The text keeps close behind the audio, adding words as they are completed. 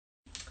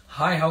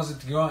Hi, how's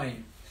it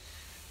going?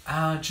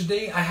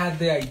 Today I had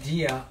the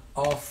idea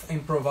of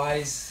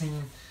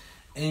improvising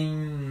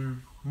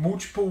in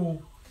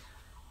multiple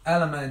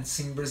elements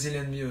in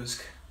Brazilian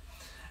music.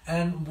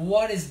 And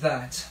what is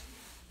that?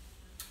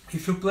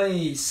 If you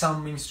play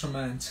some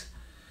instrument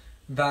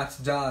that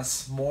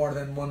does more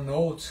than one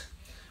note,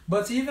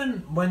 but even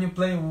when you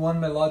play one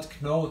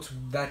melodic note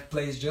that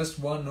plays just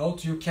one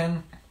note, you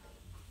can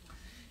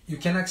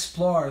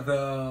explore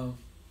the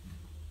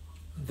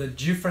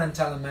different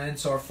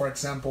elements, or for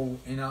example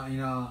in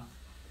a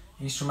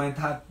instrument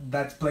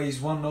that plays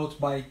one note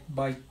by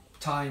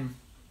time,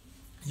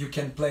 you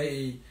can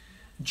play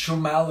two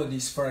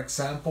melodies, for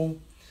example.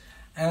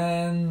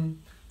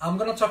 And I'm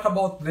gonna talk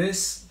about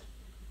this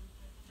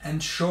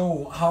and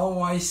show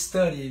how I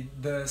study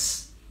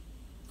this,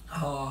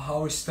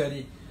 how I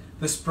study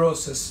this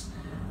process.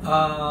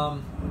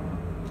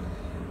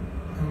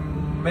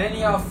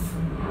 Many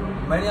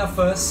of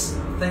us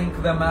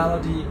think the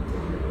melody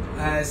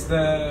as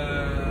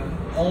the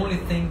only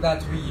thing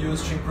that we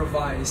use to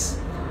improvise,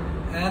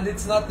 and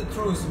it's not the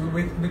truth.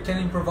 We can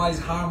improvise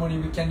harmony,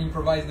 we can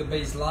improvise the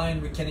bass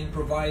line, we can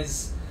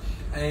improvise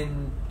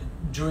and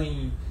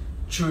doing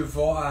two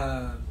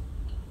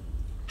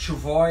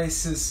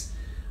voices,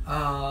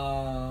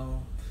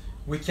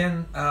 we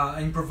can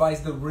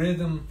improvise the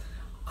rhythm,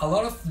 a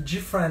lot of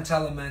different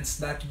elements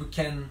that we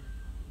can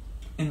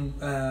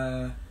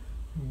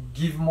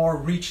give more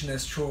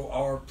richness to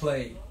our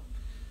play.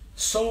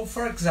 So,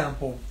 for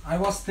example, I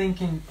was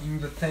thinking in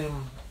the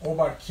theme O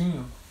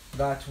Barquinho,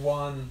 that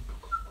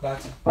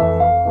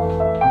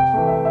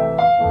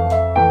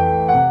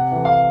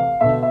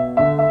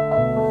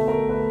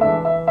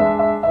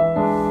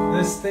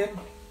this theme.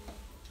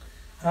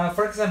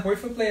 For example,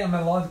 if you play a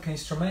melodic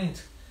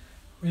instrument,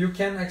 you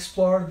can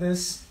explore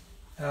this.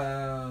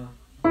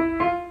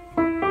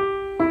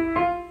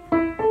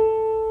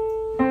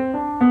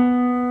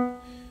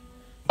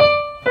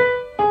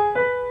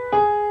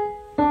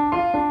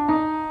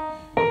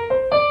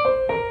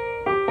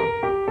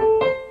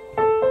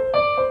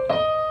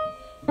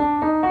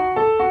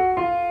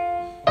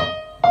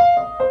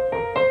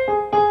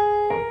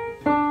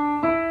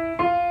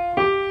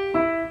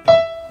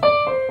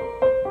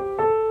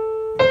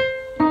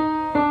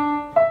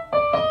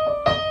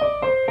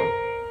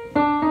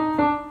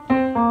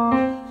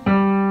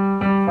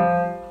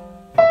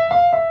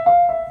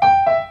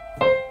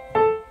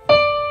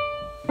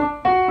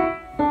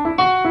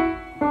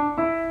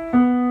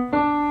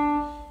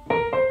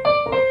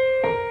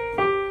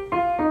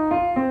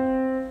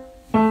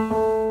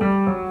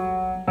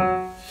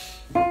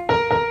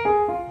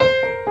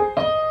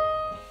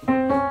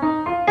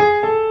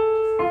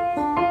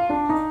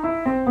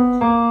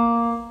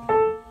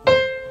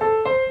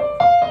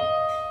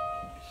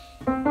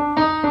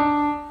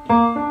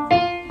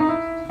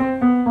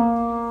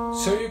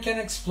 So you can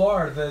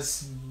explore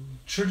these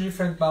two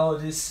different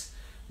melodies,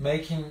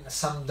 making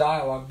some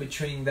dialogue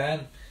between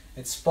them.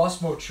 It's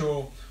possible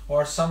to,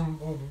 or some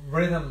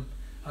rhythm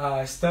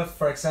stuff,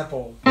 for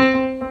example.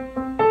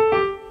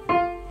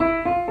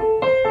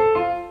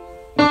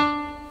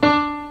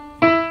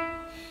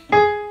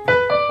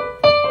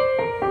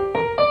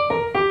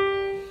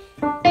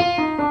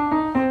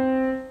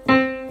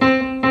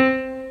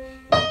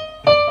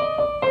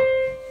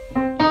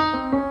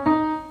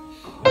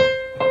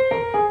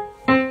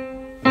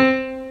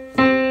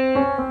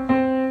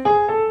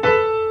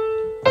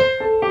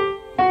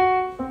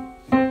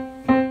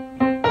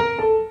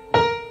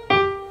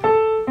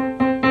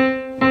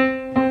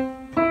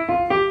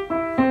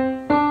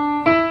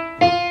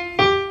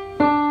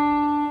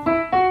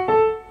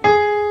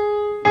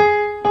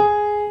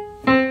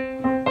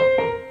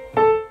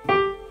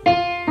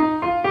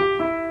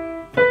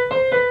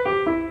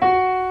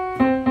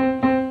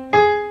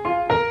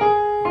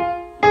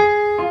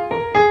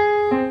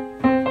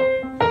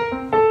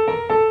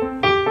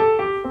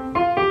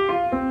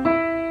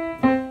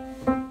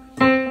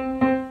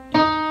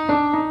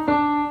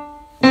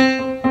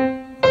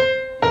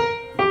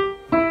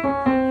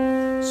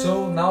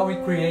 So now we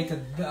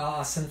created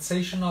a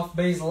sensation of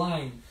bass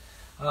line,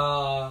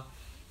 and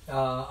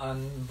a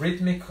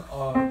rhythmic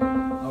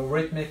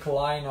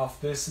line of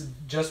this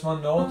just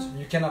one note.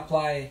 You can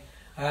apply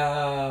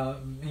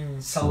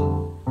in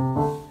some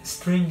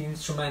string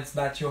instruments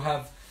that you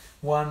have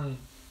one.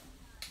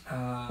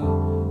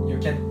 You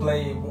can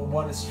play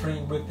one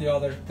string with the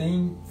other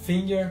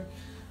finger.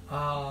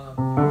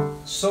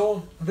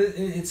 So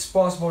it's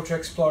possible to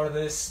explore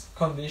these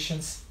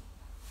conditions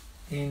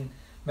in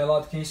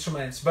melodic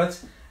instruments,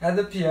 but at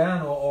the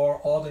piano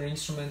or other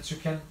instruments you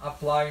can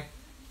apply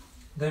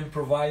the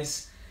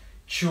improvise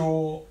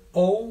to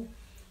all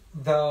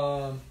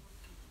the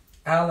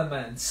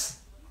elements.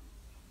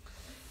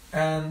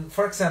 And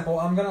for example,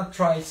 I'm gonna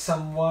try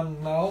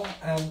someone now,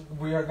 and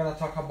we are gonna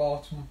talk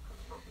about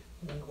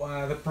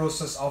the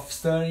process of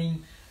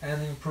studying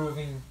and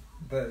improving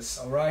this.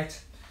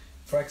 Alright,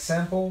 for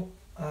example,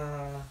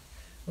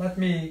 let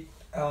me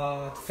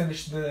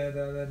finish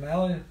the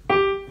melody.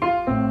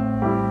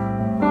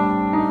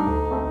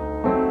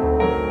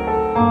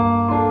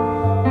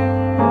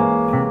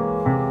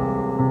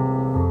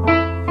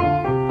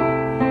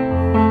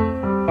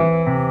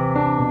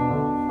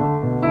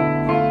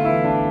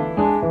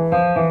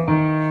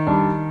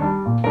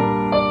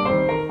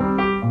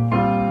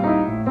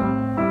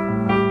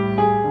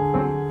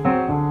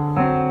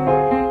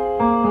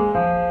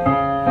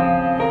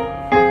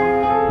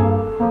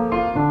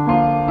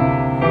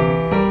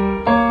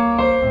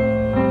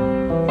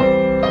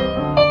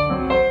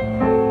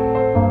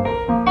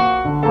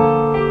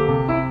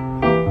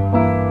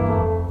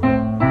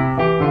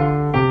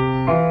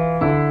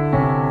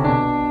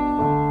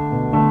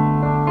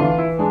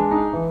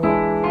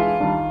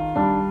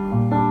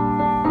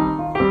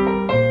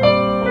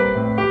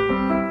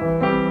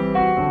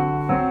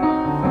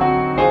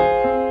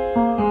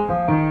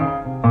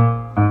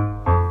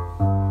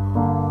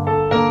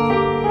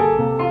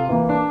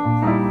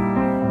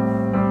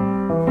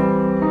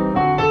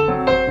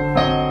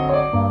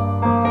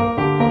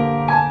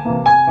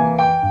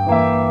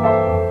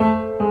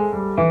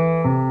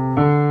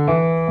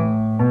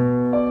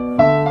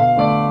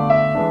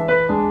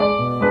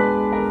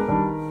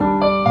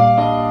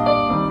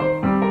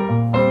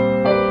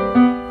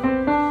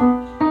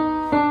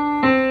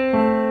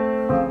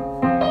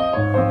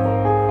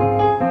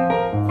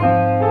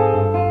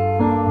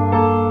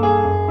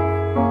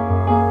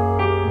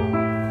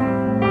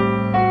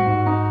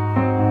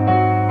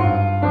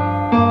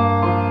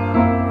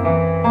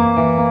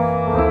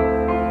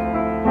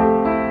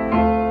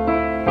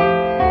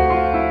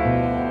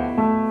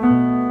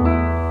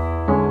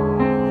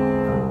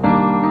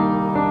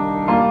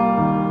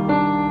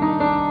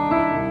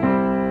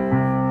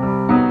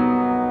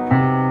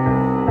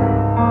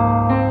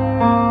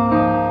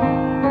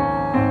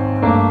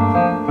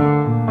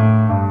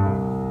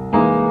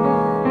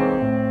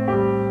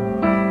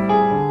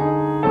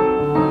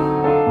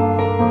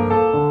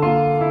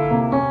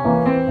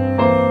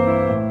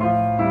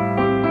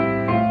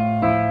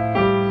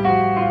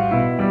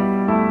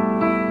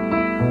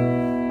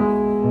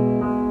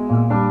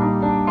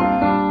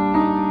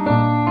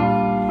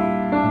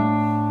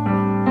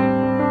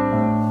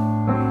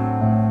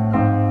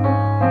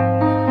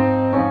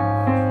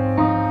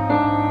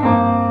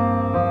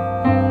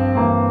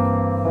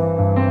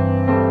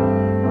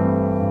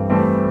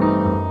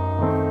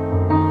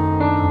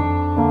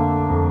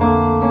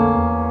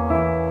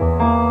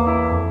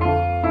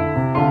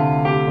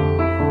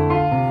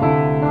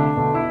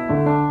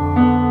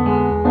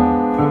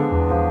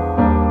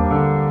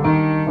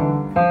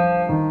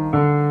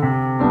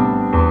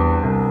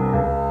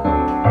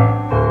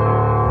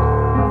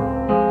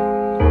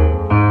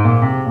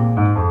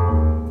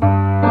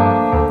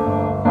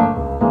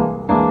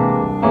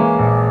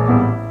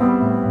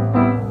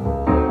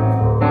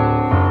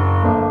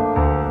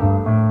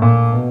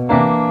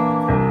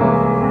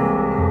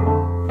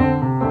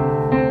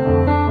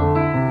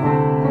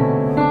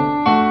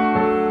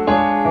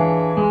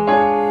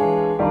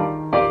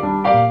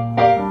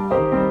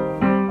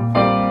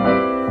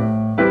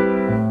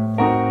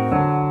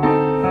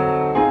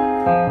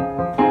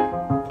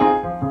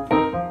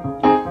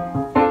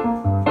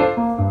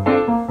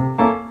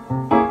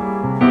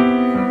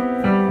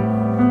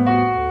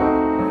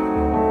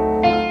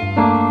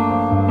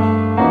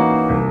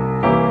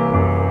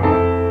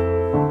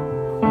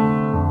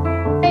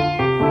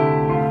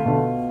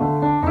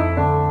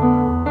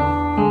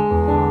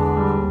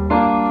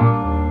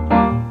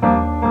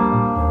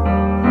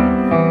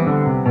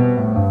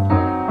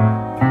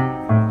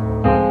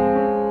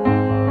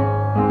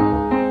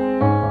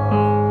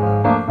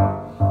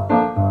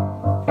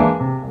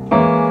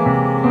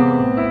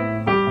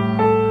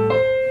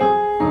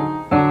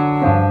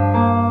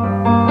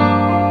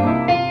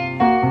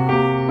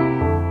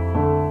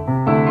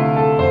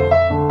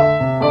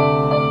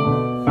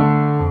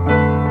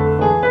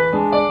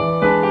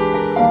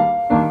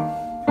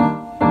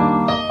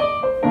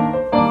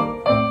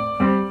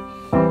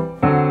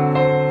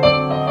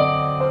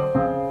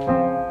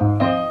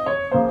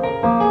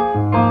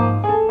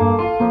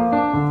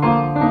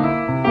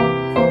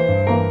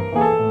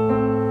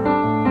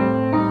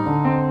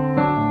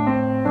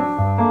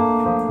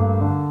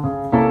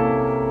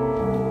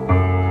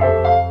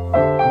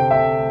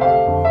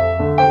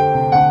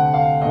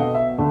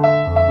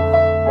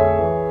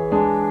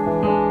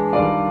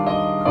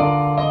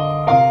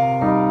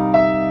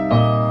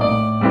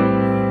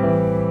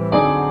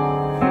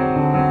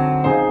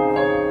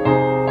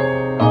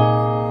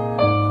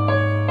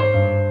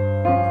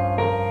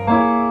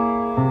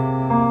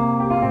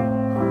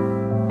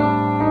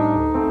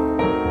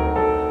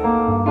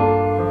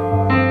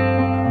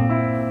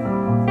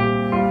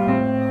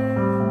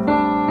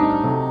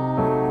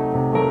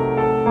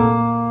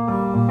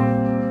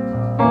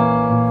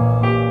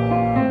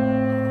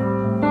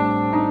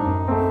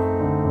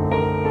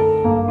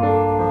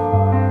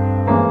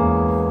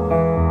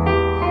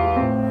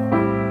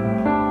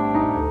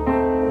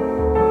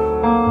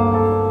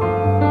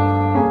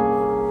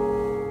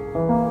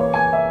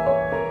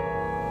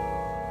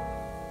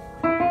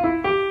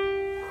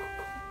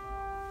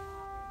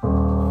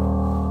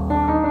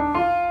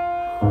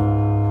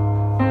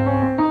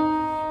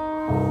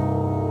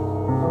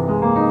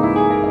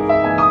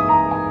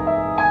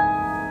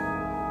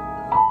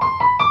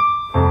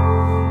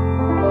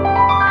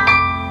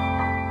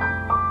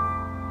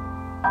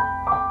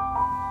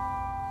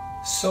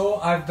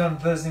 I've done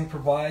this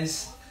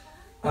improvise,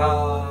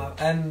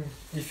 and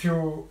if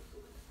you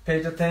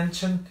paid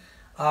attention,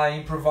 I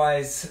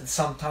improvise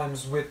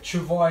sometimes with two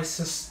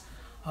voices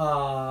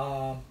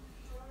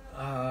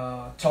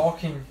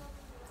talking,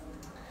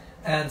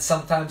 and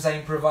sometimes I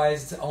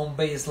improvised on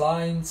bass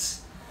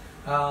lines.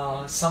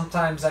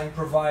 Sometimes I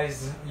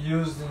improvised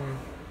using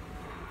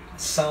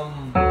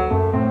some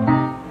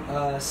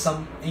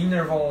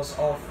intervals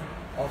of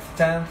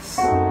tenths.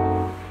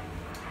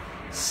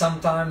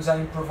 Sometimes I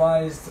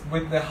improvised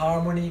with the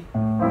harmony.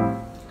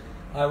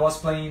 I was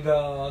playing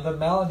the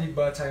melody,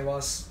 but I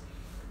was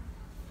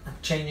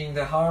changing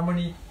the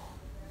harmony.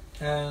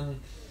 And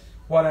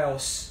what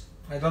else?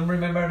 I don't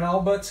remember now,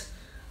 but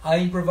I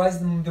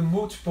improvised the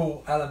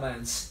multiple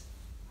elements.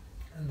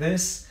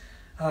 This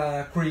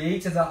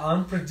created an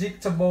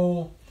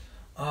unpredictable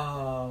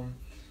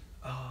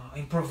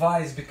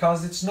improvise,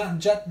 because it's not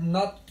just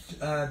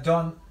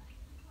done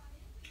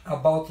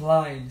about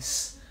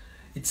lines.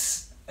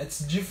 It's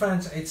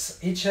different. It's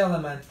each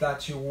element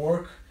that you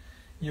work.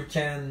 You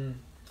can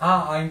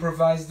I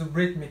improvised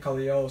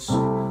rhythmically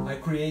also. I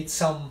create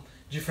some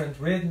different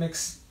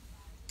rhythmics,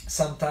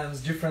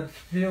 sometimes different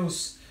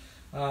feels,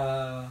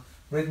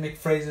 rhythmic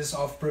phrases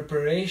of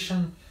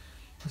preparation.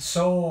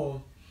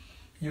 So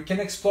you can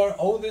explore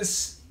all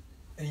this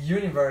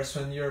universe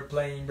when you're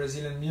playing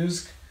Brazilian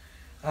music,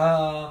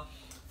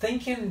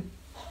 thinking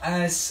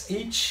as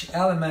each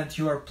element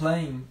you are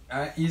playing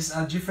is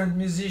a different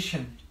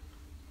musician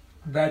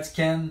that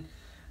can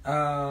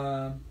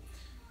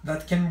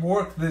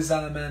work these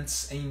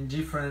elements in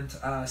different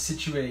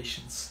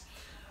situations.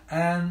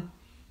 And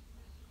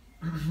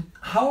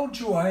how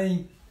do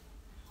I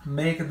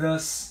make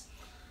this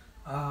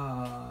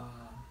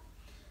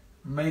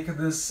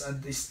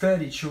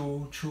study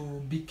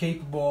to be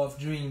capable of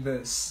doing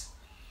this?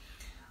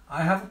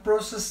 I have a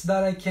process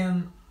that I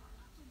can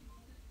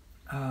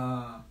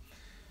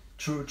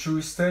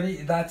to study,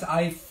 that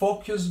I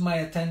focus my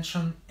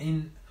attention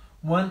in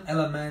one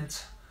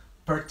element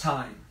per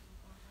time.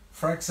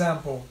 For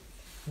example,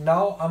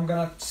 now I'm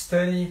gonna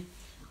study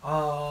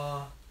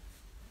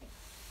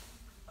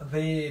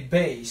the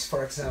bass,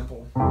 for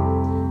example.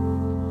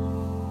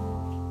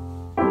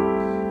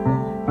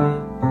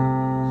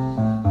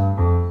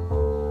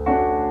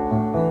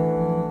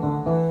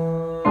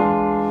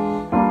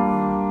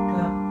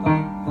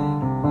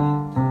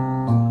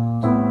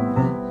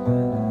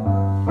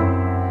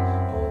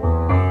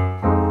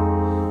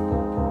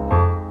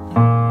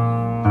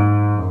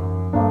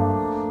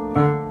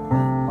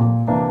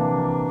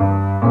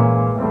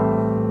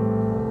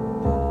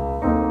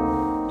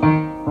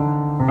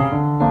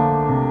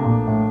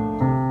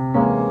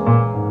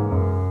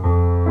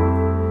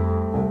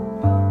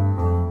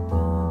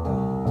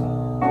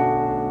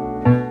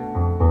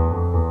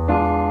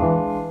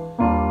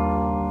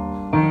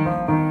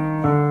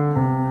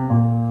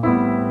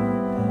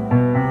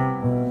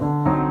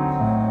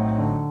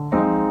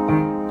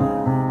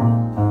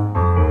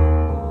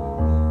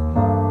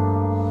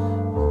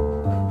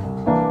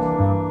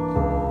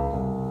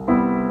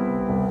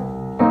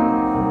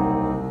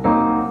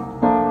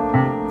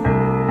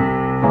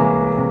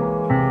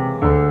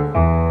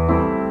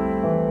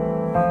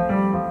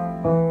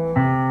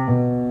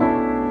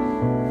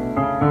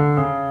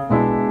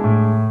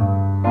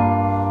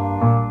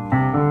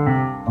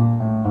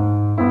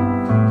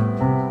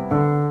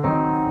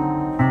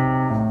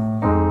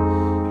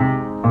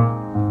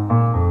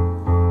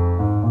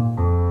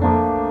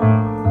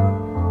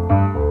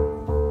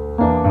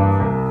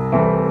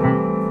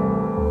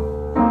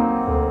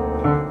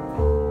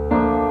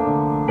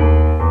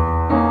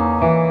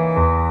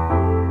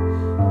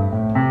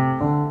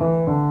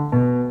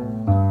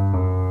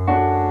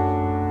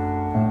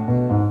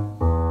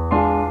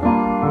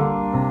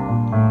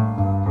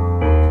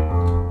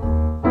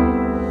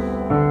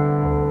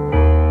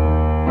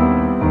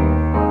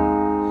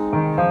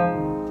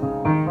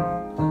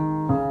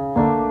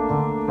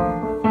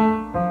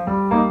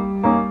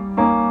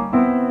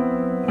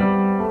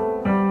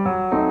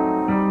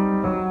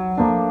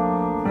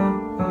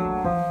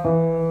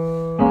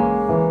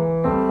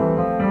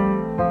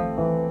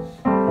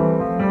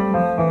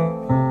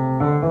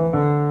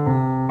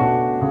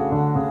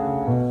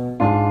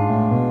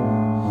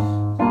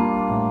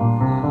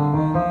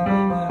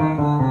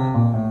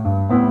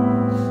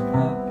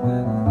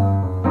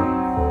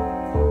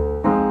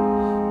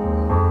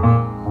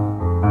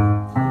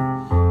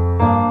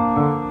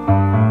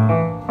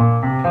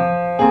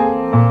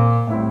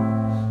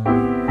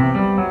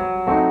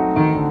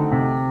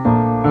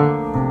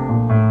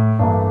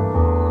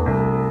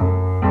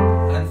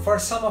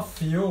 Some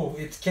of you,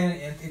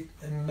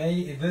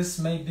 this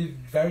may be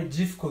very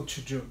difficult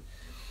to do,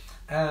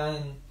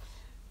 and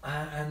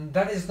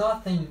that is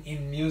nothing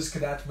in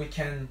music that we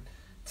can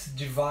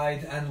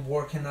divide and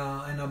work in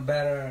a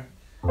better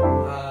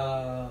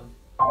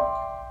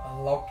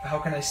how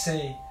can I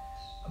say,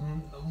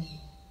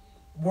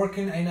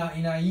 working in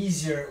a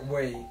easier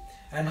way.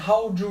 And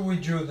how do we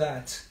do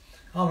that?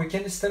 We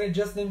can study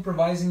just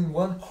improvising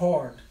one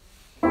chord.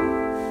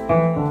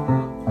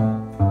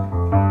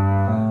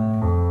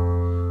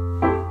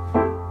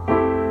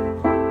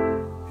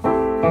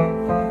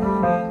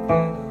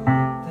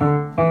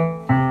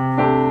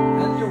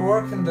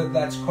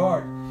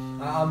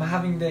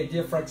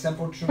 for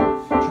example,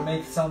 to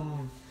make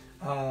some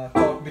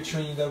talk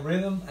between the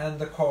rhythm and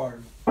the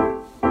chord.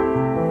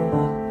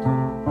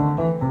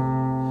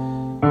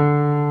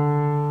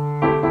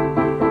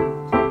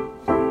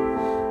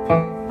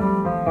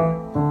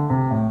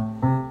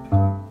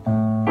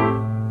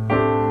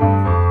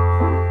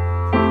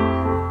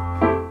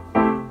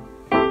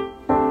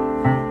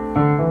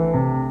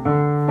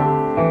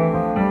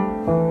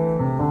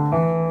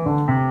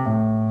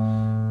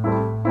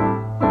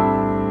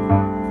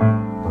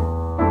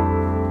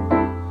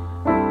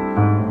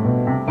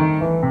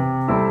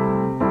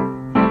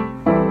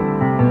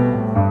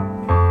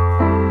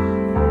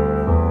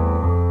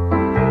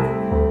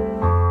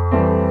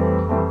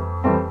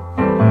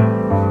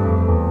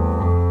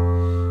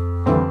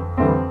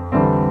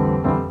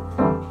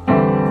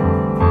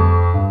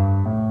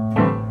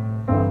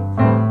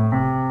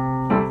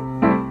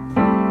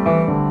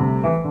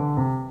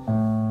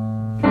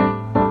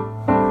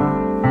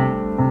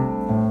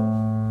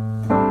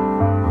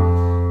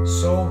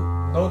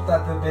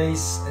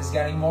 Is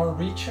getting more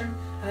richer,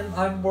 and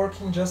I'm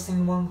working just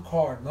in one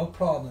chord, no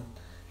problem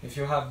if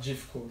you have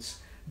difficulties.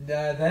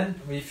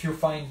 Then if you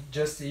find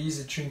just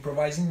easy to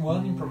improvising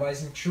one,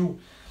 improvising two,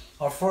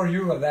 or for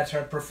you that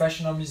are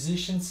professional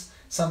musicians,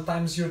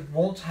 sometimes you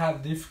won't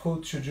have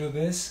difficulty to do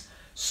this,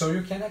 so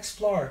you can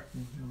explore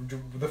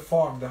the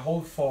form, the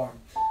whole form.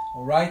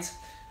 Alright,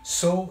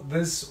 so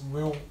this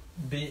will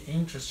be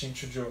interesting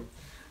to do.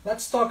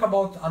 Let's talk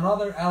about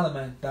another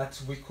element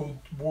that we could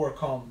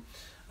work on.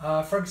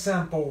 For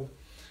example,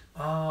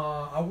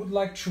 I would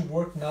like to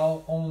work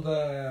now on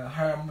the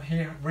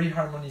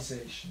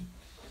reharmonization.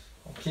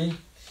 Okay?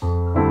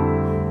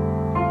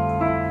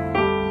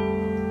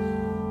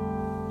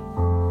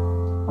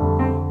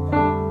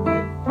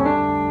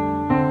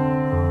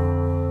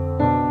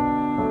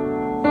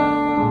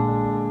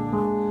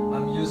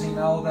 I'm using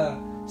now the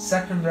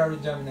secondary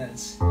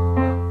dominance.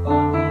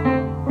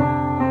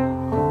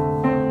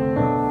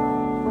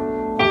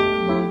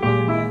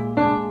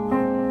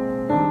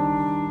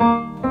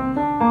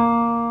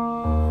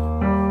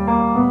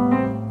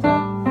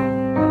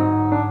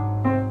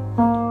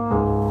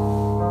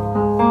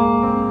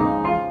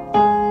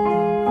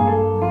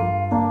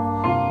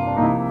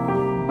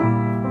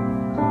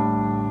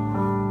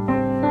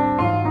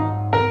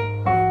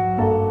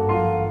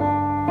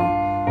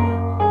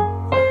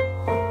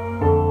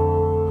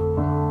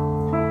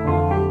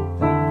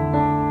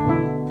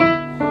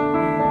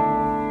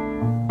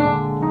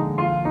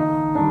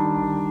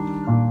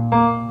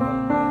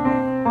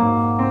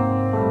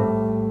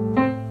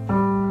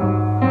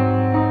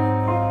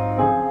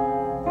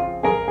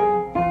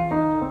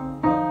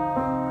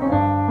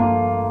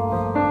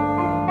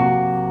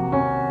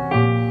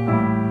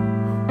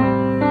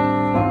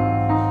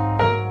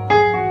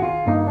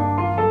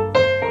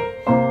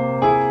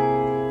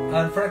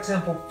 For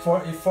example,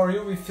 for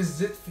you, if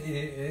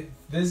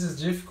this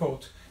is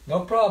difficult,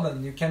 no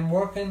problem. You can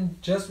work in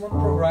just one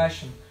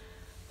progression.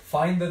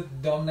 Find the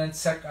dominant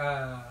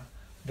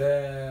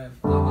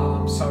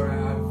I'm sorry,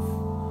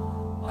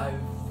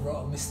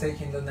 I've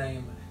mistaken the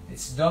name.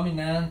 It's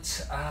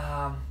dominant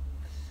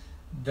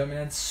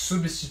dominant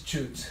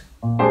substitute.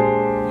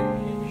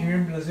 Here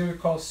in Brazil we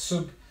call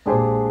sub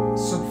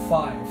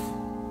 5.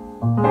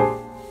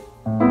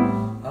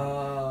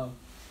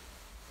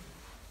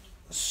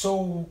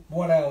 So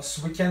what else?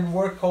 We can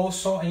work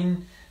also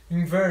in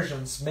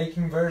inversions,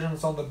 making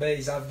inversions on the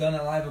bass. I've done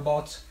a live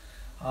about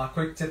a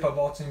quick tip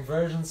about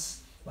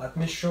inversions. Let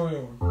me show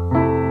you.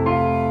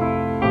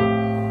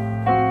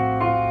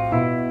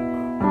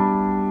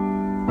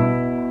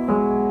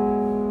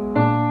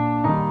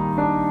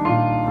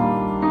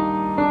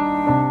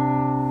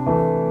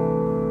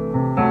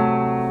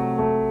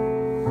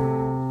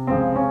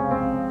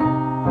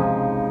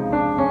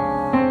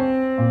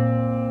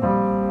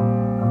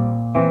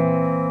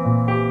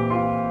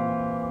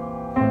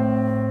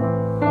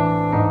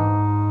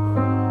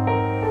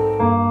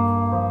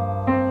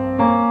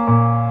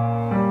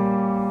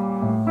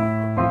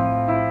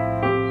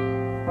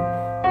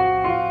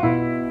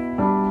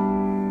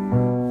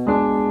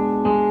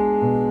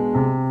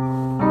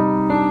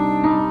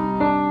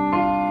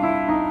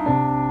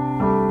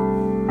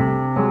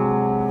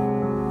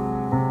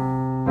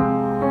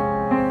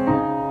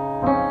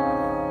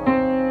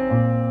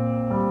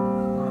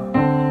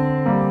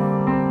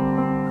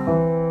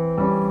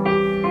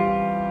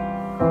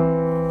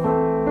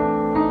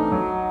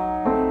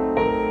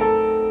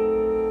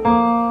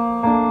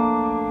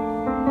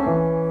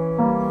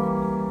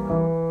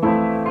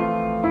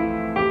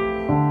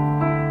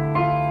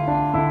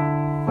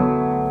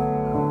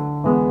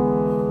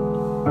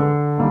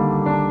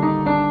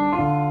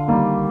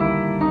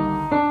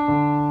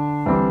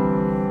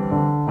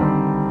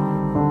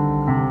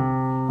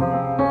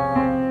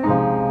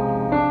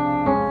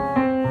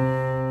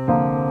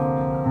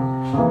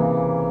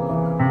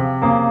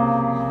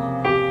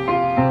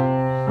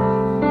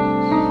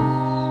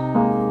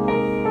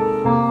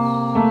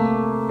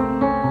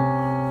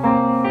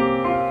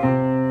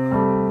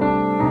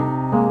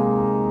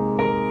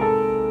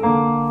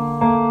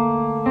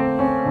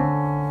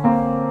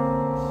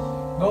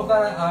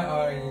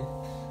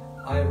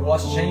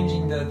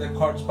 changing the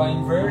chords by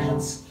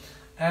inversions,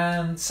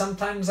 and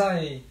sometimes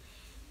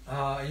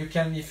you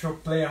can, if you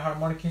play a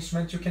harmonic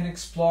instrument, you can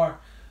explore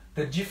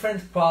the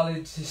different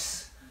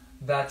qualities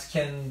that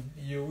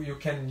you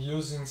can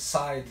use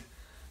inside.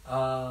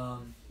 The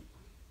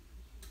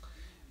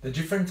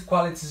different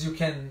qualities you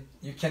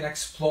can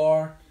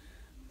explore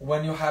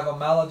when you have a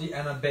melody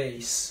and a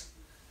bass.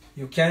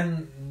 You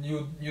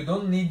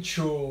don't need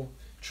to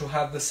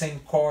have the same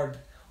chord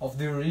of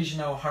the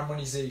original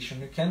harmonization.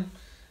 You can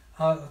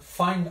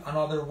find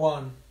another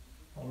one.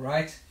 All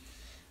right.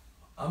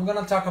 I'm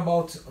gonna talk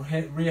about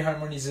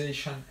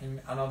reharmonization in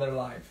another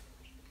live.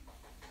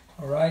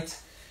 All right.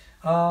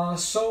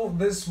 So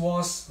this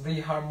was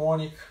the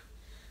harmonic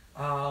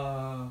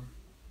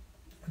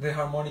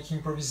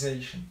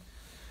improvisation.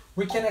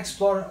 We can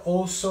explore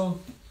also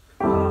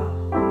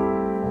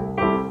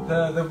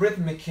the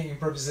rhythmic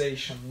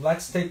improvisation.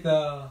 Let's take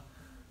the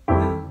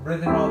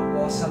rhythm of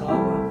bossa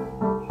nova.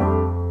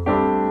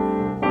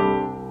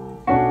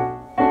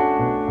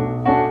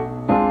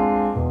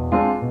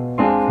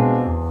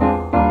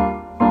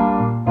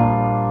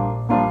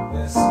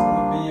 This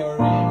would be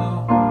original.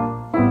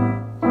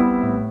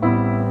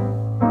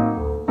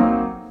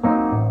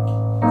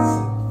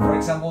 For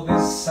example,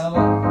 this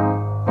samba.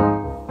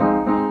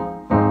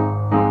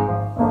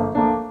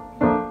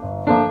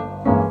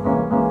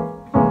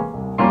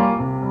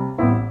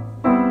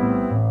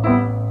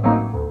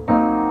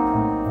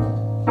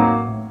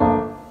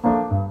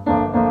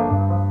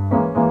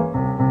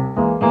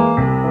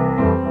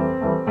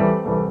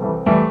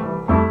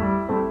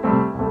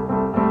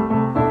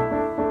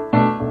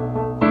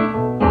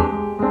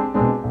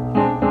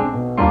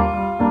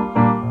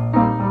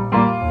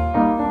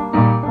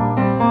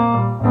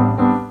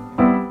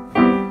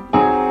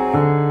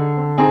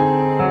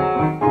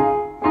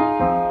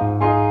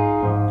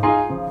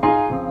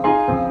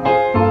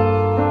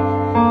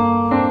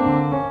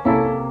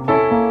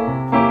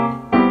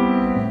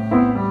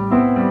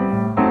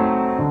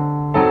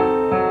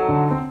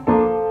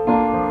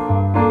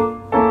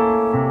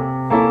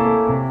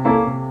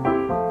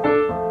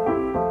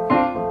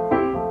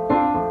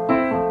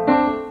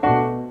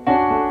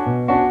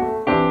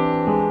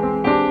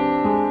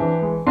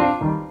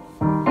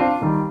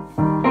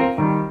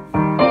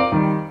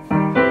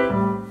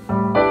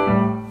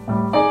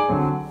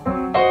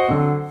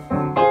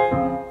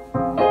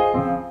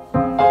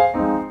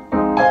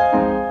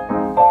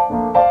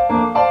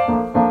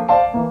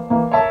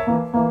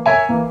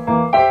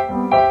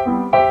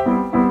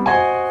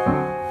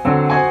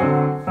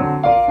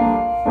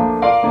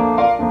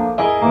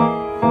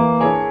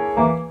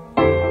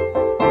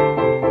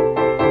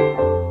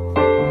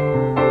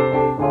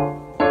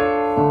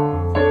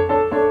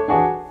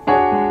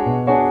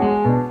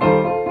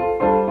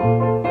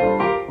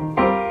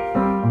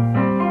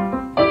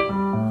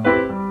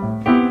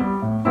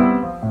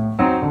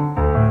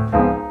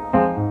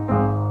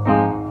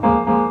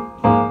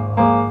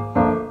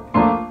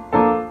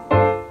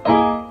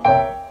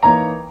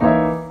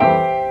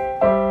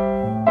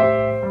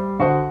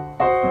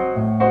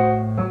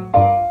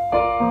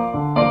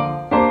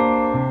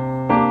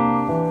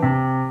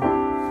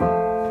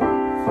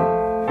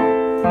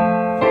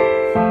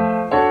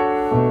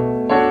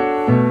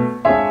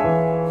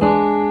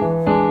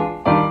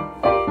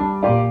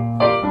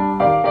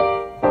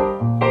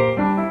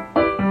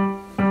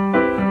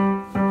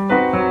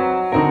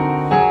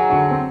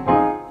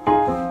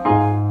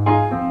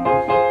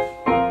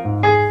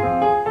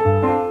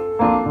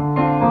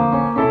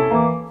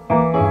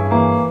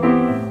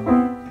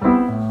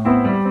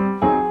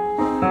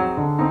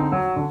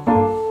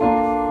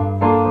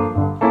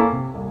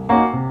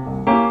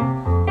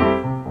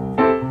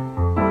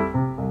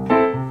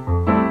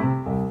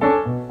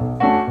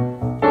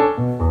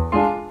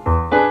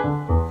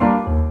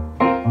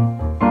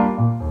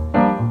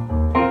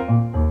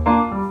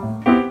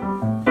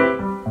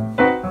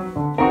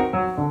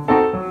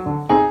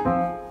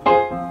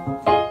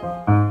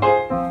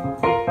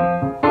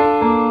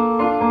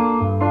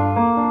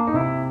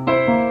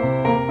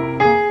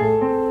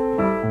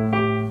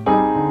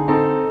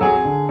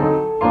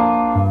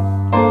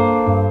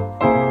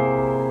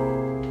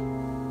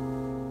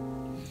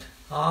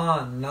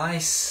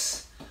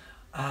 Nice.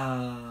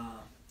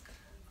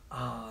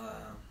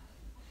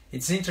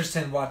 It's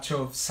interesting what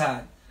you've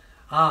said.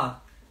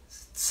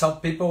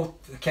 Some people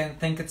can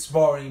think it's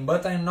boring,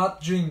 but I'm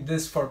not doing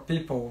this for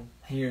people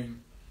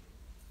hearing.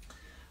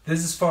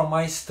 This is for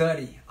my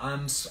study.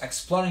 I'm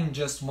exploring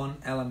just one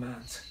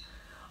element.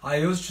 I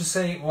used to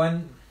say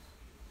when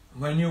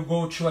you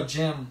go to a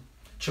gym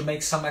to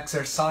make some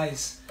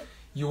exercise,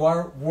 you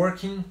are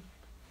working,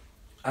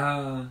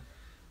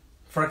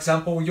 for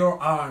example, your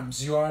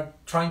arms. You are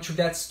trying to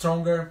get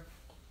stronger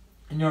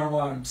in your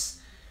arms.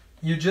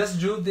 You just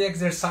do the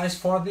exercise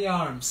for the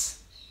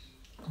arms.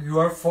 You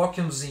are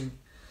focusing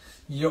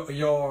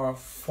your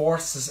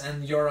forces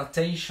and your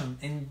attention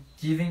in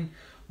giving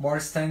more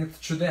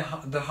strength to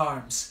the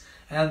arms.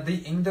 And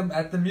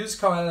at the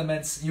musical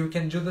elements, you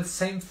can do the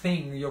same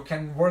thing. You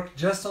can work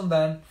just on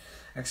them,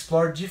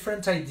 explore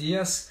different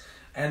ideas,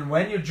 And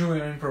when you do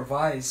your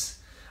improvise,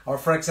 or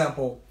for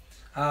example,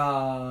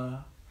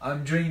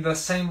 I'm doing the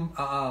same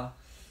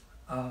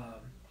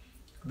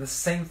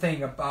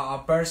thing.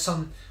 A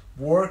person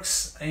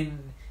works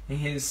in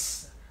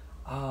his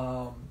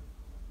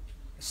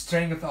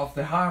strength of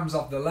the arms,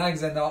 of the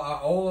legs, and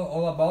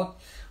all about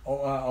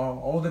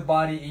all the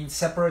body in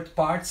separate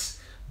parts.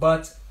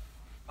 But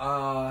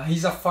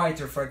he's a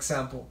fighter, for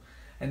example,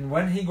 and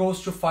when he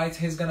goes to fight,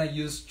 he's gonna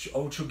use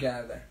all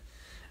together.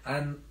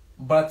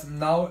 But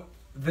now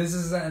this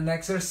is an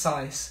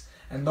exercise,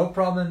 and no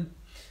problem.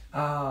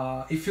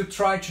 If you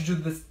try to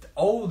do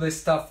all the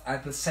stuff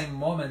at the same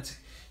moment,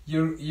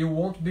 you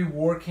won't be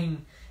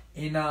working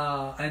and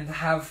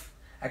have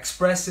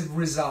expressive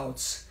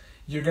results.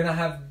 You're gonna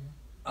have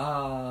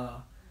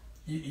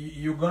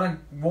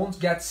won't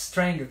get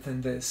strength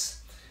in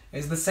this.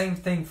 It's the same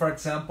thing, for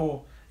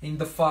example, in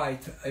the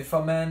fight. If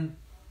a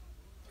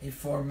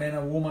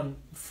woman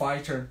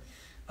fighter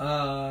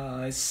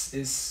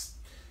is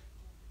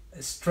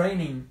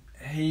training,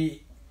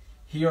 he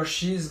or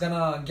she is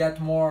gonna get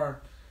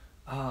more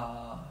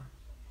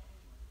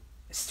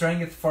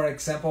strength, for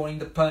example, in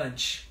the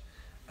punch,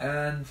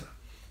 and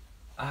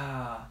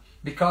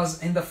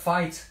because in the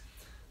fight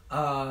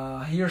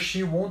he or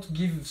she won't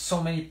give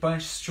so many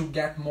punches to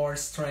get more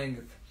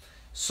strength.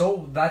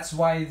 So that's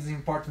why it's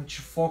important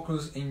to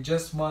focus in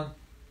just one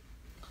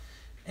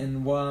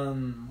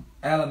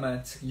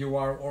element you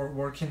are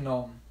working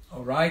on.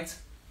 All right.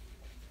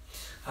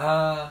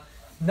 Now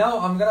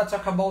I'm gonna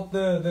talk about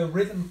the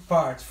rhythm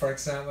part, for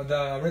example,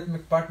 the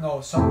rhythmic part.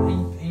 No,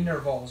 some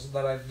intervals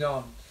that I've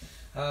done.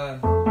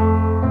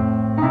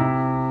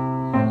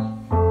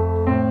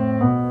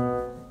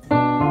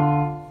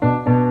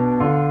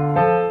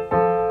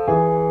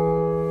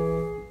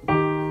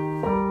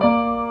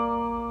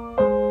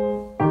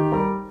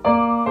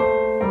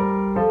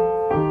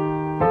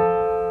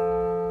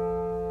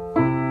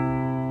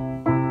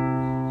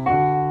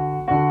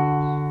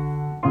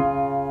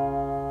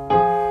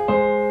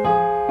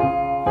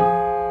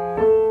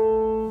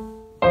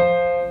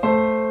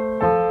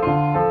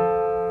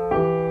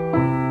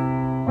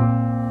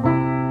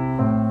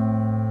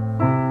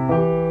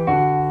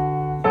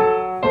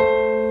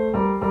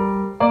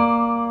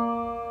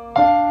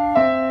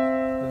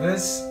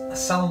 This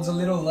sounds a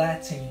little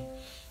Latin.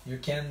 You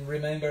can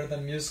remember the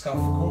music of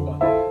Cuba,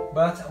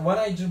 but when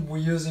I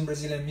use in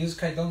Brazilian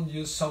music, I don't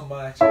use so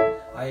much.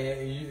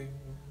 I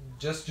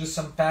just use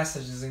some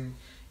passages in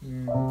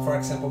for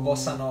example,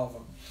 bossa nova.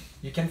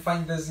 You can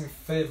find this in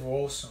Fevo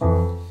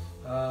also.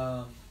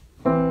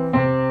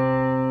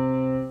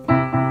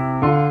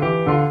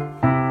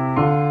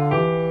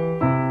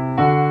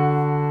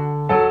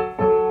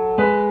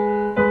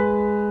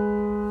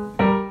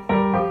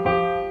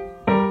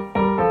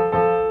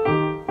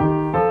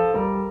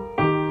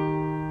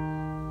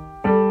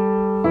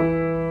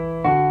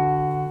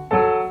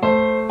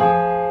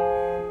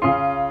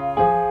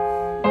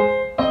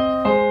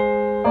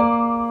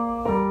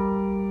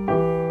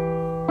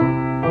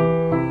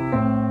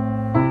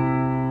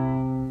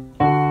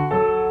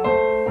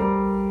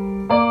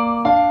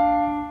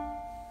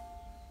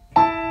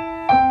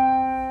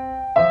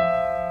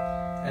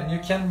 You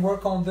can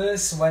work on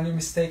this. When you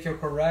mistake, you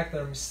correct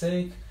your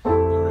mistake, you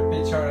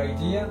repeat your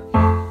idea.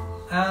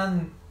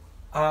 And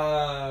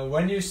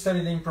when you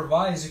study the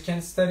improvise, you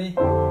can study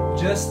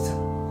just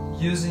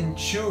using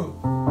two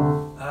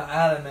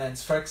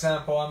elements. For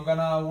example, I'm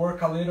gonna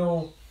work a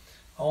little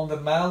on the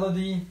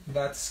melody,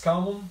 that's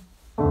common,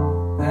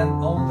 and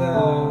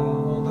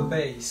on the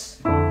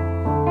bass.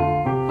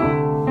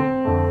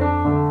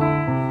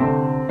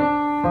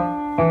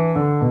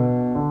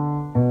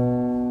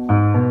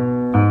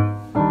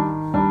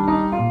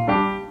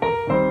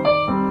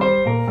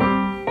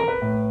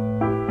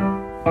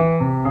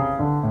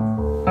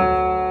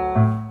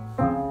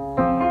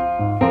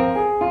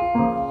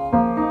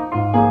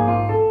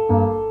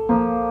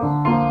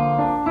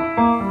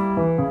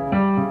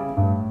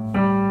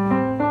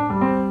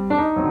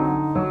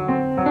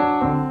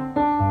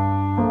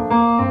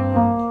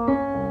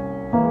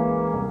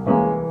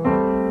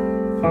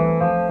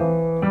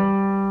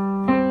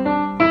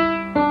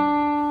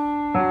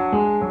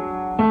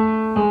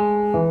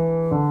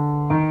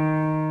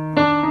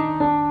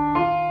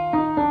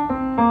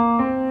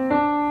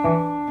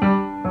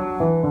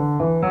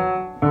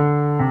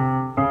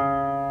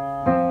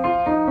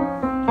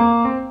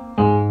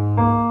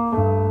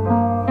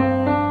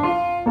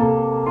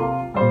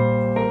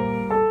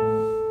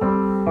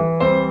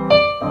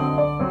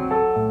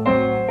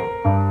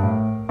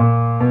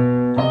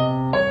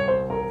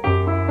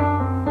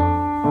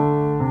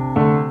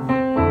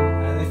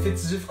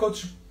 Difficult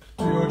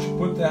to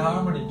put the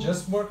harmony,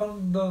 just work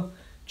on the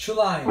two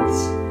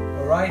lines.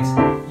 All right,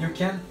 you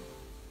can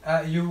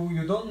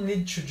you don't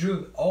need to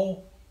do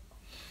all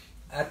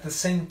at the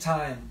same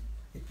time.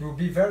 It will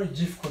be very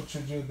difficult to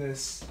do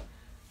this,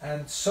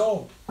 and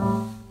so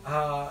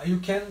you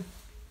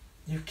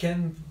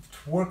can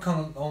work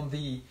on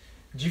the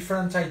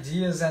different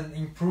ideas and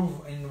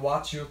improve in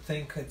what you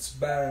think it's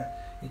better,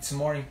 it's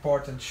more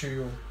important to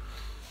you.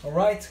 All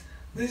right.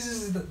 This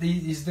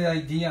is the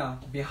idea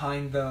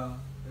behind the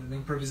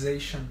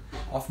improvisation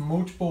of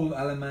multiple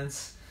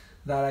elements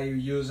that I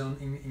use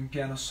in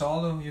piano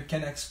solo. You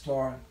can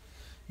explore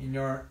in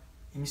your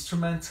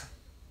instrument,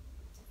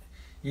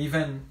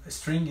 even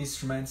string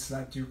instruments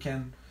that you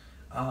can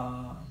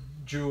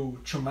do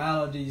two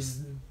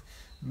melodies,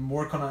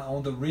 work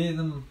on the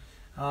rhythm,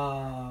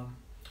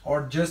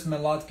 or just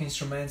melodic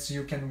instruments.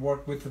 You can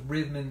work with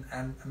rhythm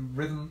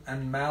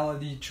and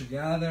melody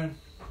together.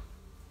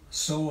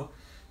 So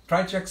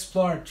try to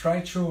explore,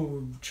 try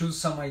to choose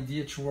some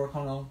idea to work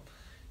on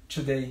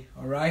today,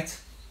 alright?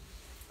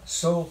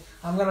 So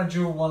I'm gonna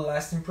do one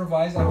last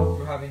improvise. I hope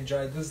you have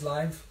enjoyed this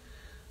live,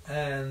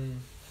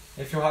 and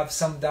if you have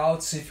some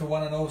doubts, if you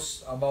want to know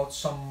about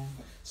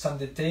some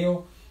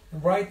detail,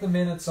 write the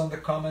minutes on the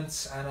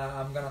comments, and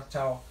I'm gonna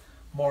tell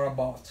more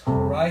about,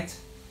 alright?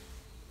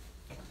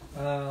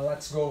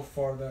 Let's go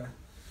for the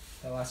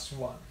last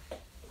one.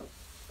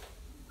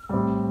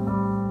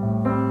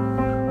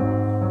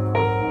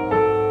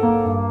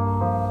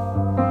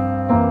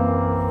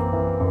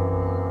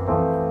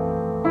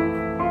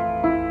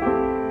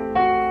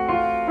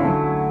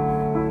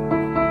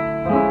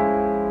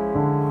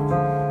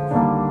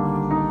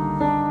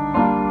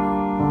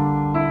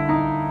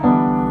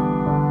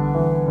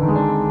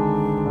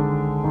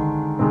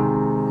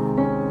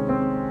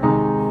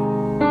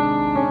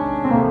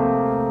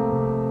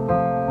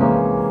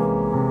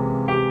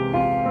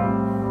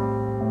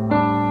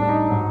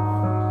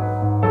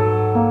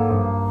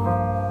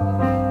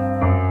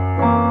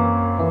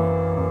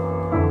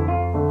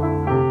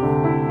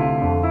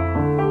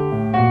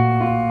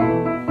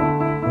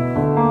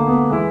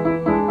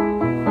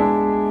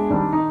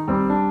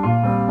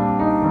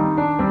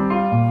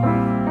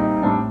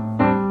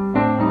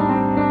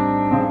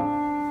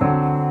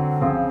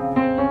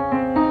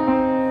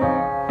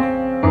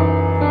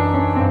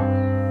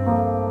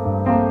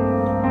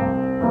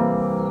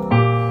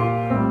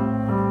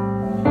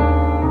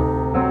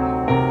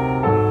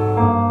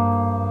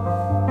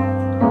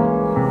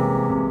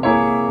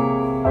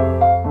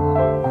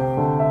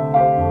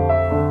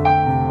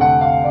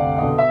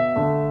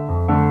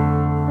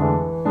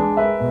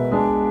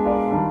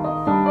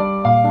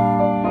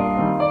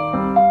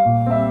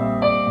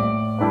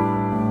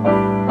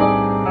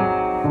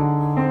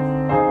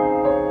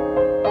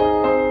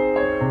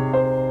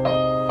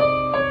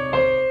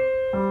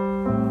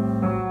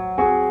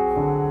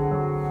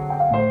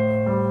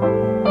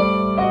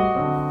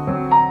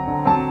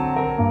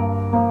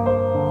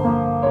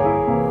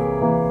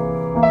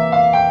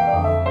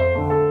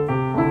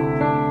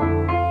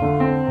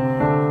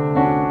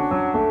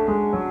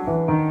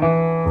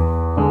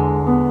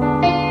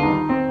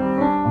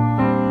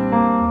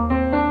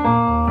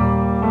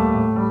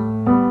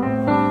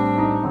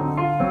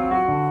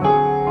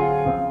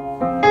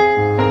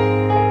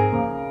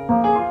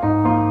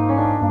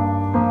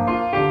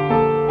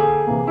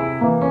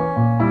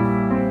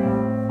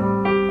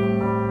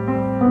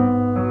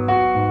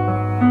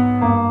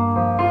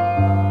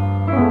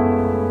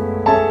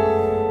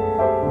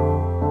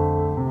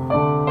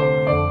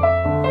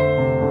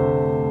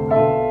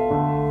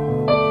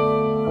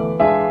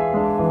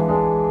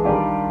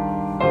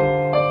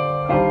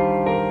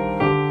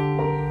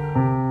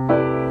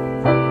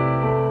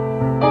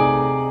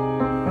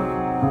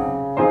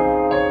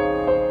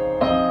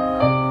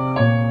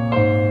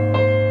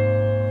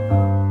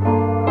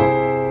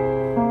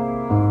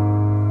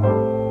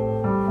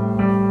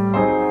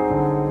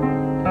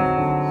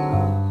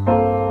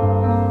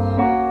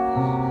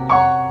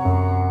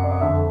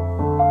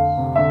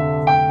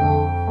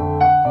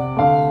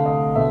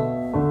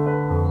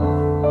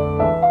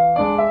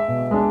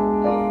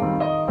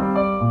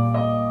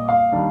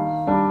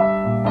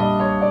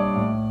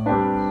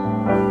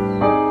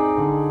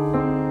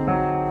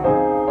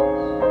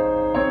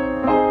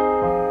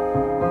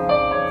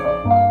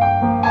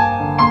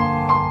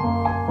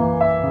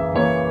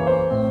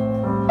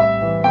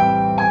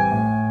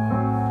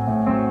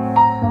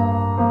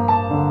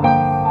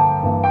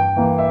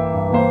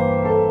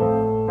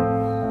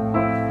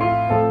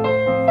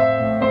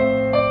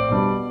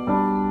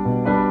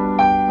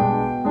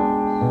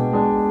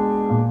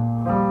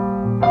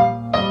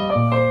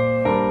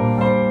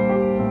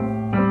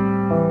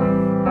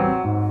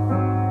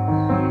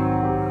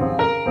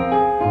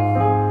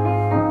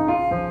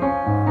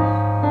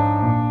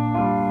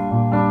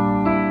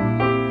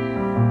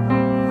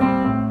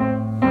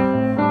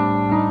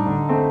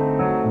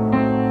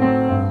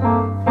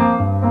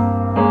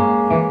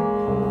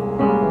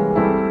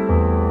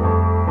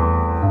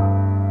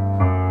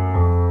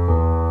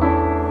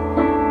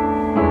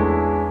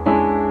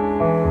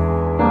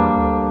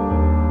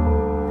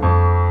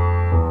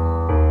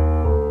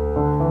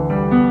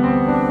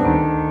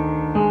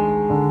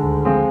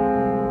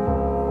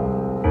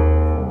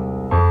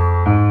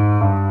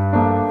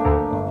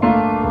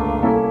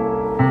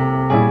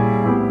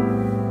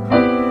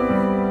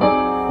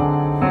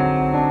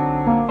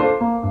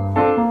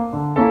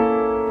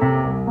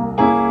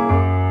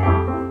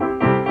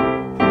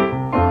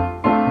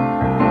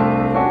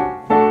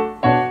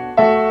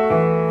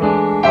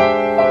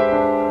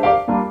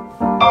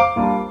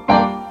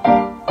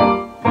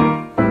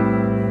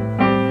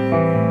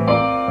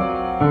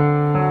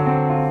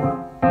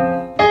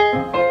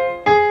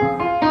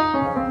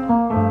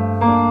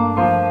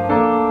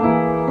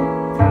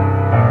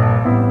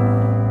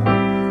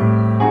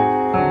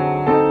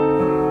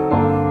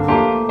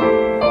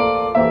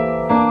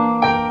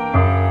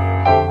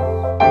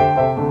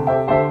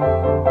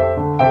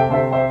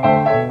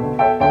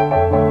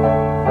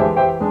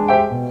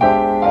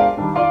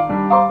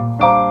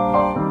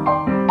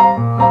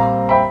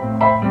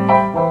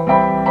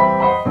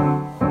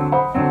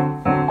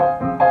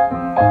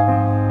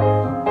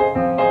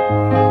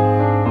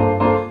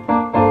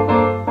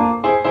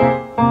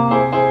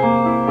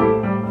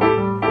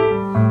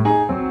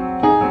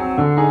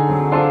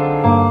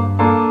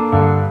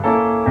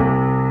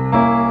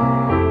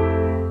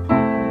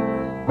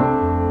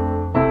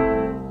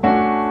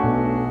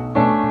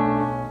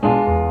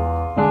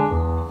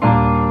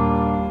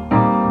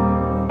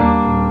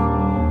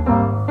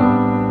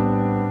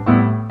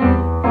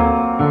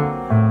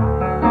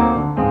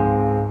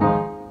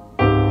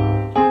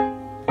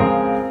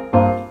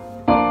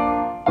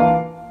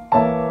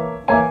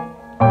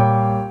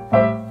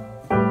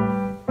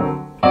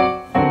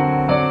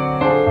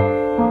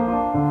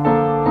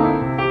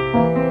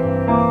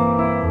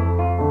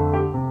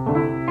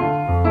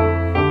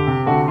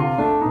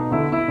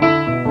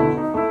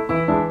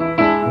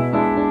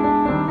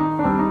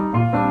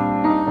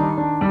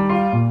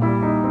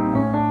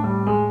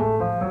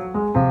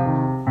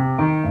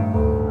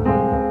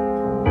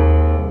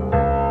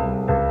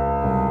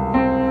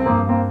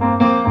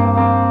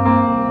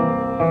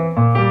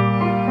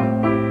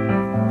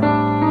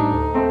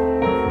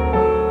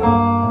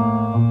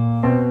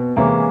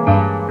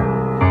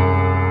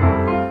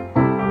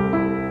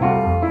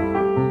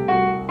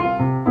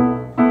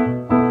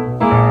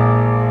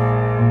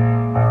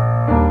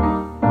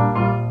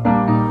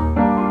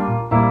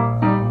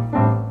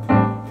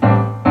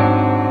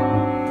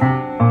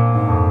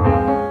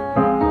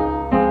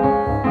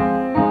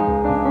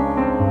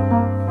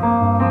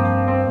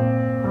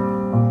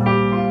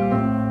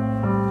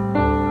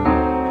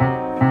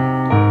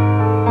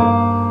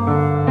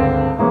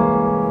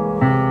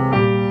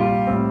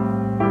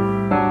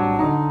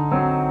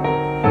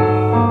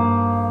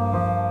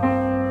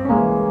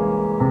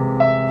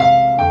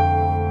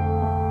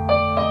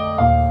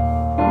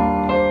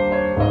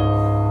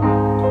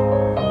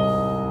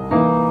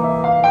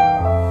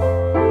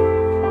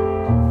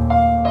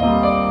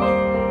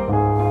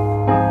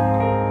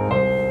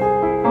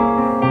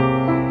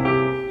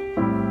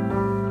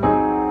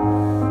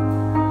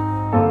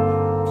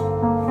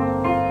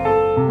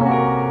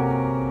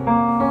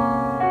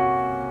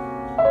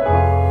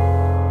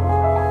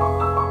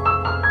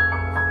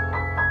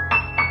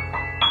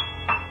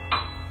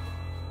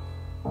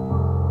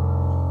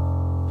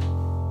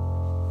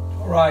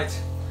 Right.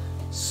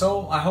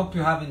 So I hope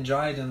you have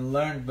enjoyed and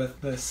learned with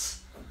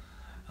this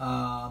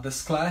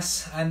this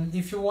class. And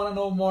if you want to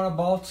know more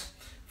about,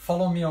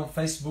 follow me on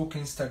Facebook,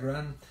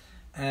 Instagram,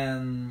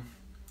 and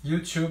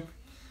YouTube.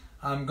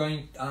 I'm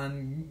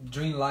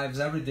doing lives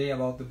every day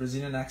about the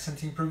Brazilian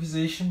accent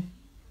improvisation,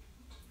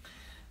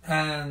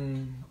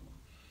 and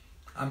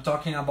I'm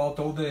talking about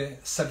all the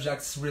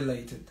subjects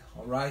related.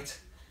 All right.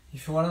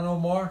 If you want to know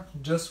more,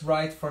 just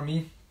write for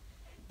me.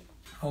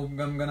 I'm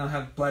gonna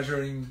have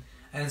pleasure in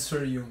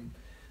answer you.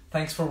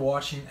 Thanks for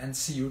watching, and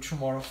see you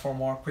tomorrow for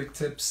more quick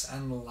tips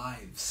and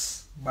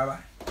lives. Bye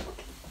bye.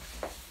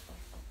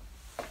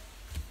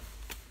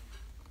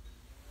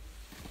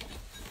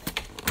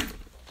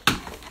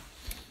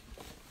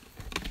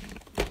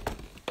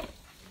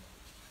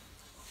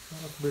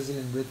 What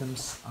Brazilian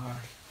rhythms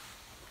are.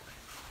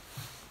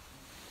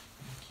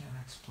 You can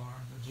explore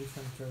the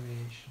different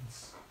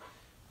variations,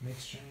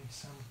 mixturing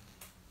some.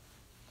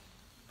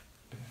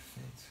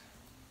 Perfeito.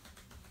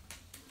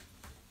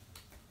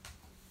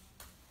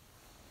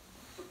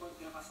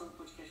 Gravação do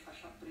podcast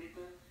Faixa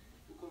Preta,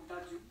 o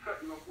convidado de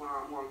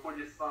uma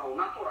condição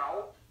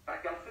natural para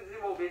que ela se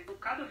desenvolvesse.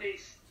 Cada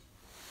vez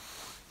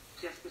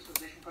que as pessoas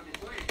deixam para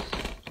depois,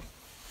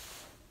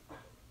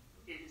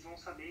 eles vão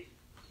saber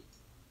que...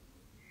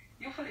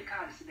 E eu falei,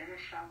 cara, você deve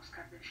achar, os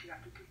caras devem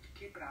chegar tudo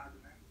quebrado,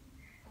 né?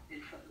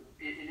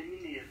 Ele é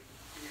mineiro.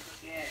 Ele falou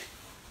assim,